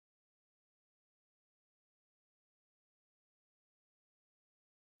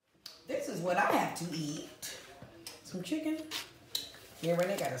This is what I have to eat. Some chicken. Yeah,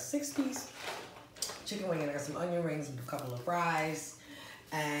 Renee got a 6-piece chicken wing, and I got some onion rings and a couple of fries.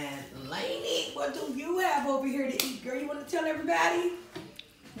 And Lainey, what do you have over here to eat, girl? You want to tell everybody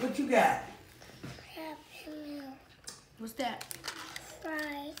what you got? What's that?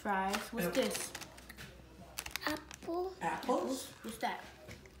 Fries. Fries. What's this? Apple. Apples. What's that?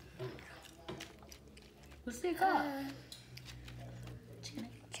 What's it called?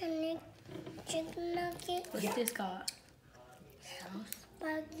 Chicken nugget. What's this called?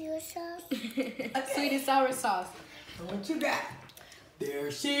 Barbecue sauce. Sweet and sour sauce. What you got?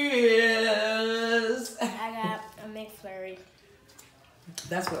 There she is. I got a McFlurry.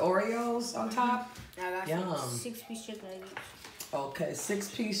 That's with Oreos on top? I got Yum. some 6-piece chicken nuggets. Okay,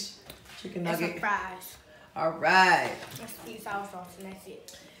 6-piece chicken And some nugget. fries. All right. That's sweet and sour sauce, and that's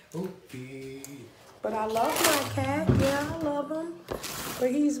it. Okay. But I love my cat. Yeah, I love him.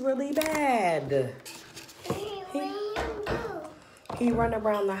 But he's really bad. He run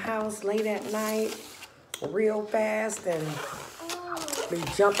around the house late at night real fast and be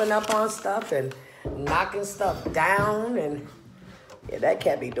jumping up on stuff and knocking stuff down. And yeah, that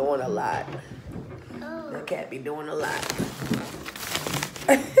cat be doing a lot. That cat be doing a lot.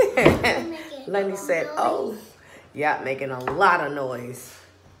 Lenny said, oh, yeah, making a lot of noise.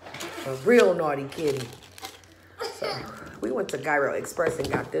 A real naughty kitty. So we went to Gyro Express and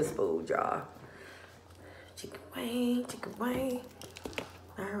got this food, y'all. Chicken wing, chicken wing.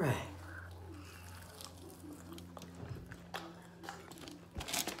 All right.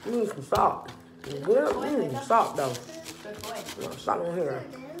 Some salt. Good. Salt though. No, salt on here.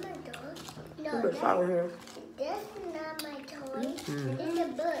 No, Put salt on here. that's not my toy. It's a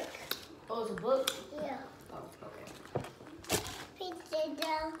book. Oh, it's a book? Yeah. Oh, okay. Put it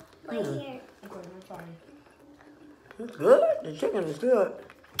down right here. Okay, I'm sorry. It's good. The chicken is good.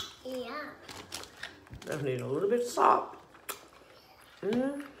 Yeah. Just need a little bit of salt.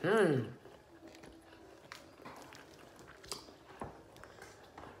 Yeah.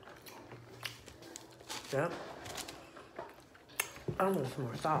 I want some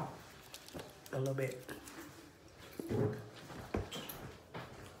more salt. A little bit.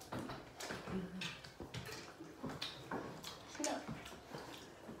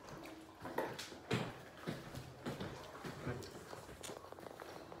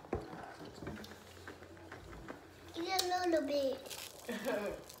 Eat a little bit.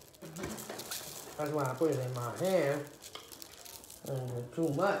 That's why I put it in my hand. Too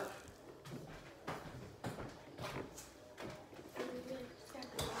much.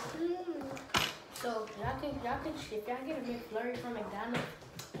 So, y'all think if y'all get a McFlurry from McDonald's,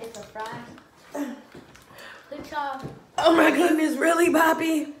 it's a fry? Put y'all Oh my goodness, really,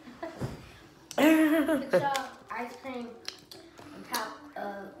 Poppy? ice cream on top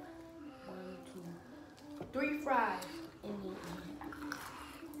of 3 fries in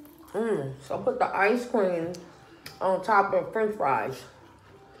the So put the ice cream on top of French fries.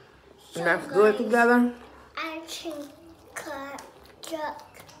 And that's good together? Ice cream truck.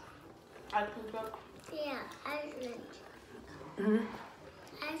 ice cream truck. Yeah, ice cream.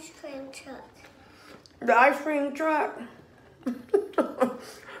 Ice cream truck. The ice cream truck.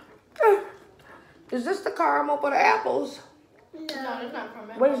 Is this the caramel for the apples? No. No, it's not from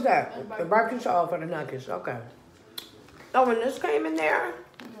What is that? The barbecue sauce for the nuggets. Okay. Oh, and this came in there?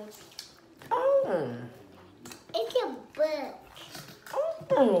 Oh. It's a book.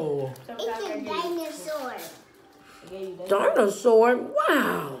 Oh. It's a dinosaur. Dinosaur.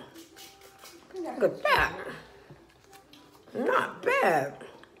 Wow. Look at that. Not bad.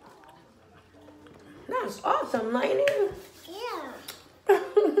 That's awesome, Lainey. Yeah.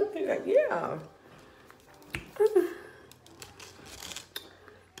 Yeah.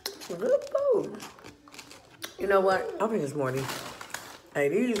 Good food. You know what? I'll bring this morning. Hey,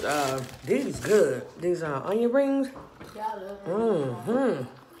 these good. These onion rings. I'm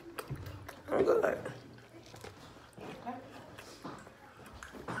good.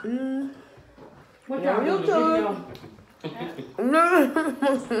 What Yeah, y'all you doing?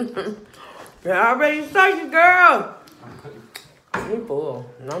 Yeah, I already started, girl. You full.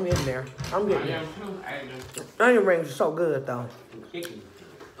 I'm getting there. I'm getting there. Onion rings are so good, though. Chicken.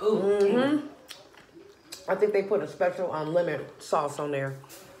 I think they put a special lemon sauce on there.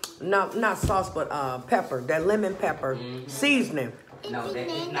 No, not sauce, but pepper. That lemon pepper seasoning. No,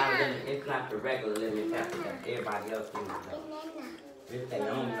 it's not the regular lemon pepper that everybody else uses. It's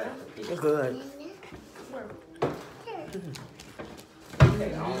their own recipe. It's good. It's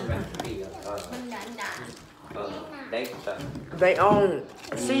their own recipe of they stuff. They own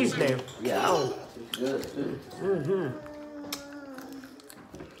seasoning. Yeah, it's good too.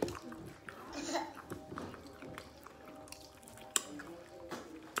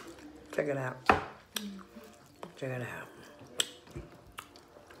 Check it out. Check it out.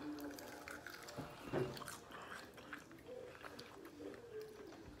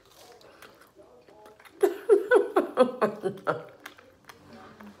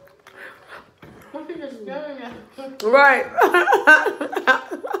 Right.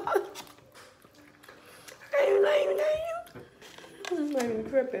 I'm not even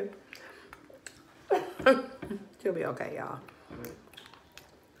tripping. She'll be okay, y'all.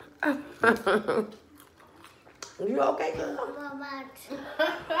 You okay, girl?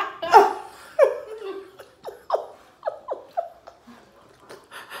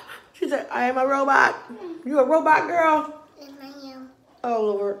 She said, I am a robot. You a robot, girl? Yes, I am. Oh,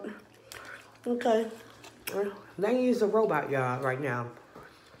 Lord. Okay. Lady is a robot, y'all, right now.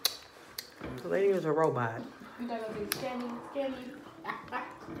 Lady is a robot. You gotta be scanning.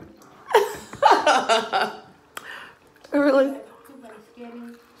 Really?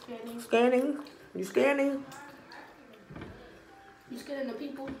 Scanning. Scanning? You scanning? You scanning the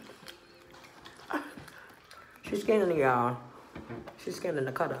people? She's scanning y'all. She's scanning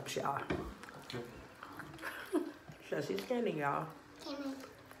the cut-ups, y'all. She's scanning y'all.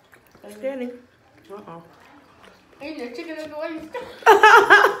 Scanning. Uh-oh. Ain't the chicken in the way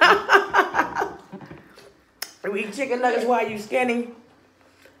you We eat chicken nuggets while you scanning.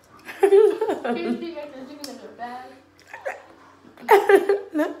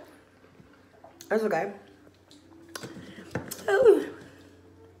 No. That's okay. Ooh.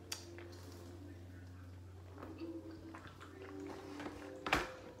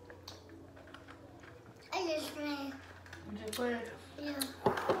 I just ran. You just put it. Yeah.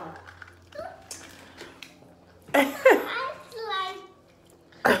 Oh.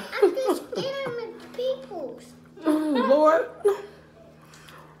 I'm just scared of people. Lord.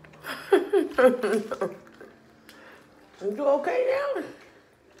 You okay now?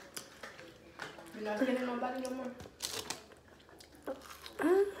 You're not scanning nobody no more?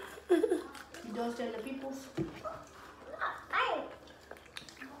 You don't scan the peoples? I'm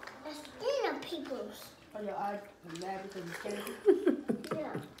scared of people. Or your eyes mad because you scanning people?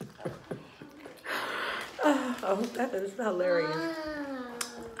 Yeah. Oh, that is hilarious.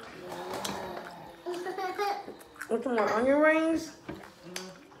 What's some more onion rings?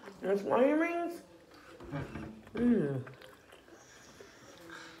 Want some onion rings? Mmm.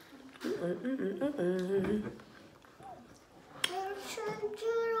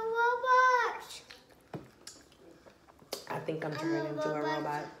 I think I'm turning into a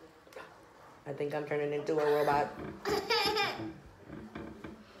robot. I think I'm turning into a robot.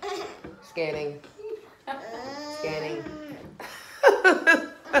 Scanning. Scanning. I'm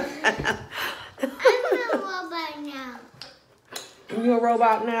a robot now. You a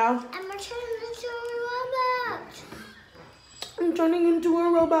robot now? I'm turning into a robot. I'm turning into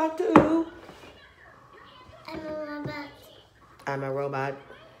a robot too. I'm a robot. I'm a robot.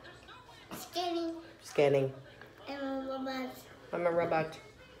 Scanning. Scanning. I'm a robot. I'm a robot.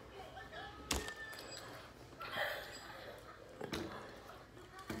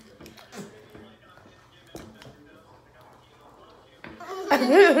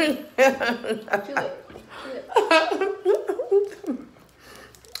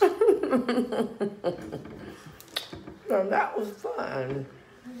 Oh, that was fun.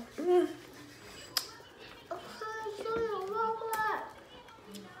 I'm a robot.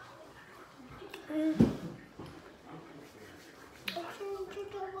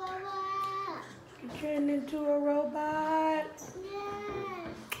 You turned into a robot. Yes.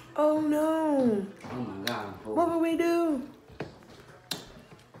 Oh no. Oh my God. What will we do?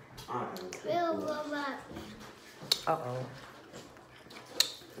 Real robot. Uh-oh.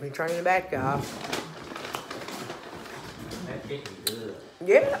 We turning it back, y'all. That chicken good.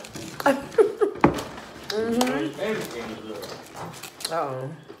 Yeah. Mm-hmm. Everything good. Uh-oh.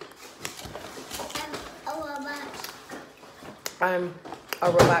 I'm a robot. I'm a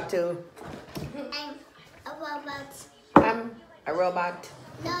robot too. I'm a robot. I'm a robot.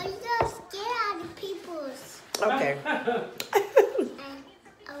 No, you're not scared of people. Okay. I'm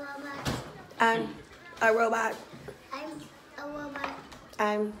a robot. I'm a robot. I'm a robot.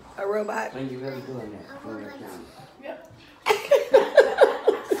 I'm a robot. When you really doing that? A robot. Yep.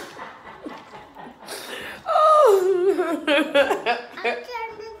 Oh. I'm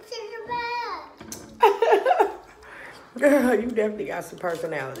turning into the bed. Girl, you definitely got some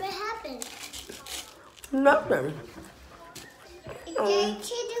personality. What happened? Nothing. It's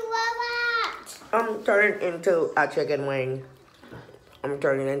into the robot. I'm turning into a chicken wing. I'm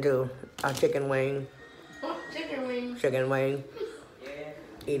turning into a chicken wing. Chicken wings. Chicken wing.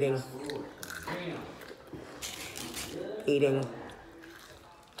 Eating. Eating.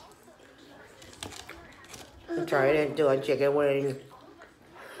 turn it into a chicken wing.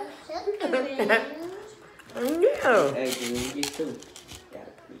 Yeah. Adrienne, you too.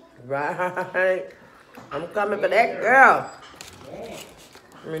 Right. I'm coming for that girl.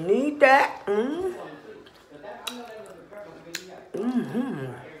 We need that. I'm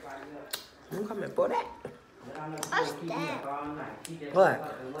coming for that. What's that? What?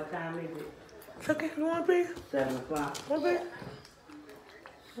 What time is it? Chicken, you want a piece? 7 o'clock. One piece?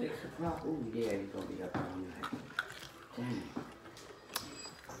 6 o'clock. Ooh, yeah, he's gonna be up all night. Damn.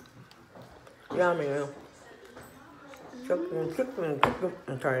 Yummy, man. Chicken.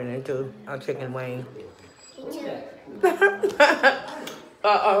 I'm turning it into a chicken wing.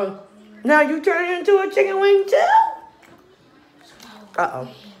 Uh-oh. Now you turn it into a chicken wing too? Uh-oh.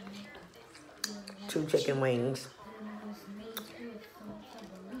 2 chicken wings.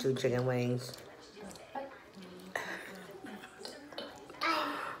 2 chicken wings.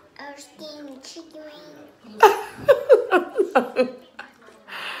 I'm steaming chicken wings.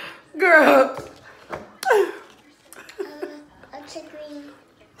 Girl. A chicken wing.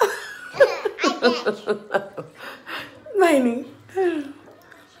 I bet. Lainey.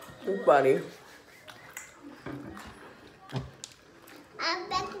 You funny. I'm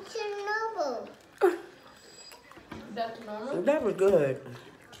back to Chernobyl. That's normal. That was good.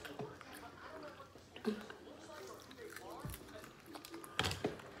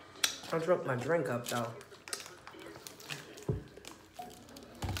 I drunk my drink up though.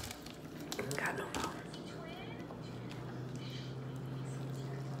 Got no more.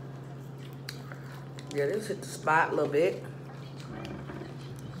 Yeah, this hit the spot a little bit.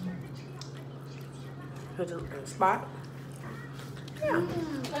 Hit the spot. Yeah. And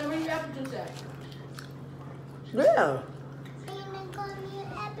where you apple juice at? Yeah. And I'm going to get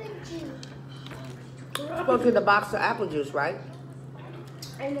apple juice. Supposed to get the box of apple juice, right?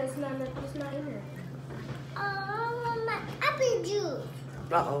 And it's not in there. Oh, I want my apple juice.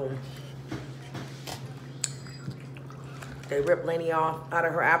 Uh-oh. They ripped Lainey off out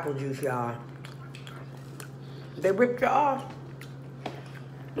of her apple juice, y'all. They ripped you off.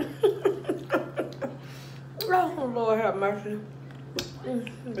 Oh, Lord have mercy. I'm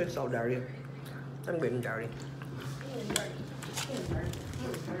getting so dirty. I'm getting dirty.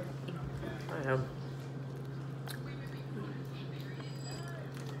 I am.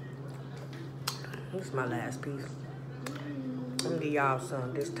 This is my last piece. I'm gonna give y'all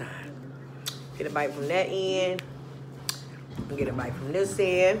some this time. Get a bite from that end. Get a bite from this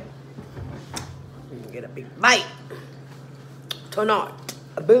end. Get a big bite. Turn on.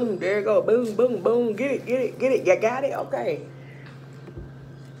 Boom, there you go. Boom, boom, boom. Get it, get it, get it. You got it? Okay.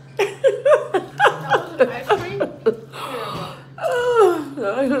 Ice cream?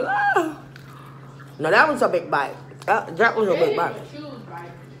 No, that was a big bite. That was a big bite.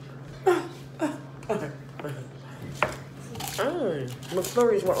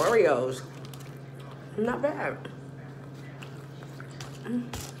 McFlurries with Oreos. Not bad.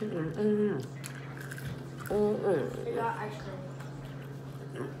 They got ice cream.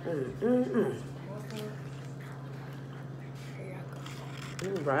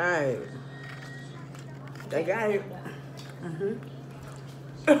 Right. They got it.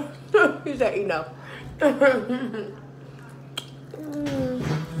 He said enough.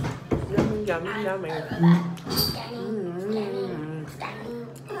 Yummy, yummy, yummy.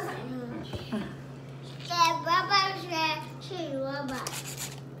 She's a robot.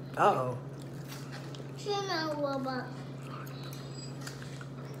 Uh-oh. She's not a robot.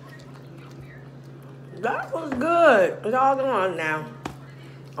 That was good. It's all gone now.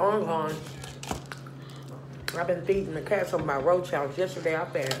 All gone. I've been feeding the cats on my roach house. Yesterday I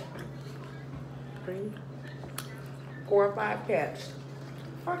fed 3, 4 or 5 cats.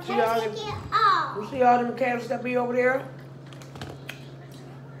 See all them, you see all them cats that be over there?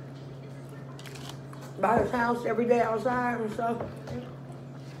 By his house every day outside and stuff.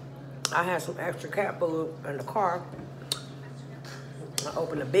 I had some extra cat food in the car. I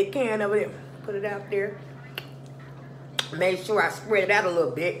opened a big can of it, put it out there. Made sure I spread it out a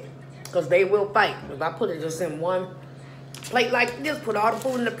little bit, because they will fight. If I put it just in one plate like this, put all the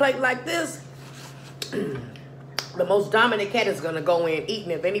food in the plate like this, the most dominant cat is going to go in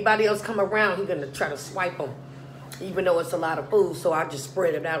eating. If anybody else come around, he's going to try to swipe them, even though it's a lot of food. So I just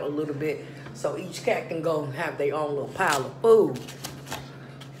spread it out a little bit so each cat can go and have their own little pile of food.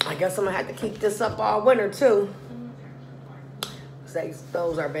 I guess I'm going to have to keep this up all winter, too.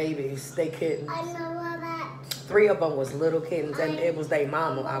 Those are babies. They kittens. I know all that. 3 of them was little kittens, and it was their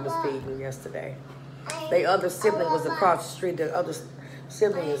mama I was feeding yesterday. The other sibling was across the street. The other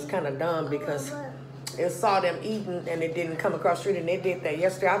sibling is kind of dumb because it saw them eating and it didn't come across the street, and they did that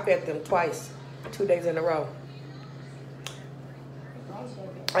yesterday. I fed them twice, 2 days in a row.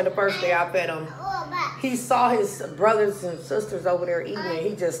 And the first day I fed him, he saw his brothers and sisters over there eating, and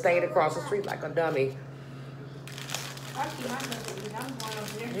he just stayed across the street like a dummy.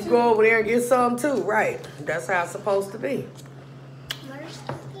 You go over there and get some too, right? That's how it's supposed to be.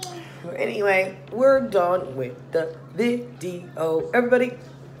 But anyway, we're done with the video. Everybody,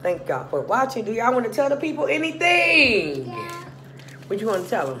 thank y'all for watching. Do y'all want to tell the people anything? Yeah. What you want to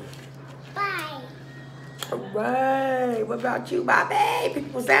tell them? Bye. All right. What about you, Bobby?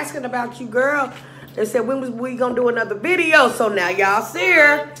 People was asking about you, girl. They said, when was we going to do another video? So now y'all see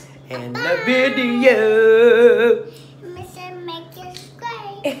her in the video. Mr. Make it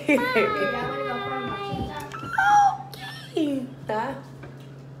great. Okay. Huh?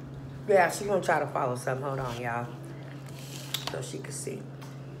 Yeah, she's going to try to follow something. Hold on, y'all. So she can see.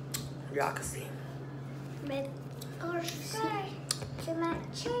 Y'all can see. Make subscribe to my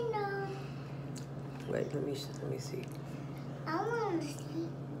channel. Wait, let me see. I want to see.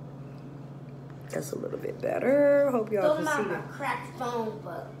 That's a little bit better. Hope y'all Don't can see mind my that. cracked phone,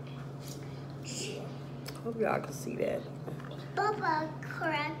 but Hope y'all can see that. Baba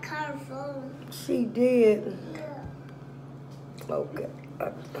cracked her phone. She did. Yeah. Okay.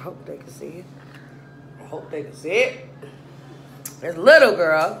 I hope they can see it. I hope they can see it. There's a little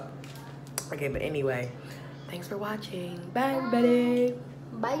girl. Okay, but anyway. Thanks for watching. Bye, everybody.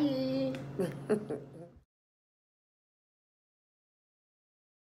 bye.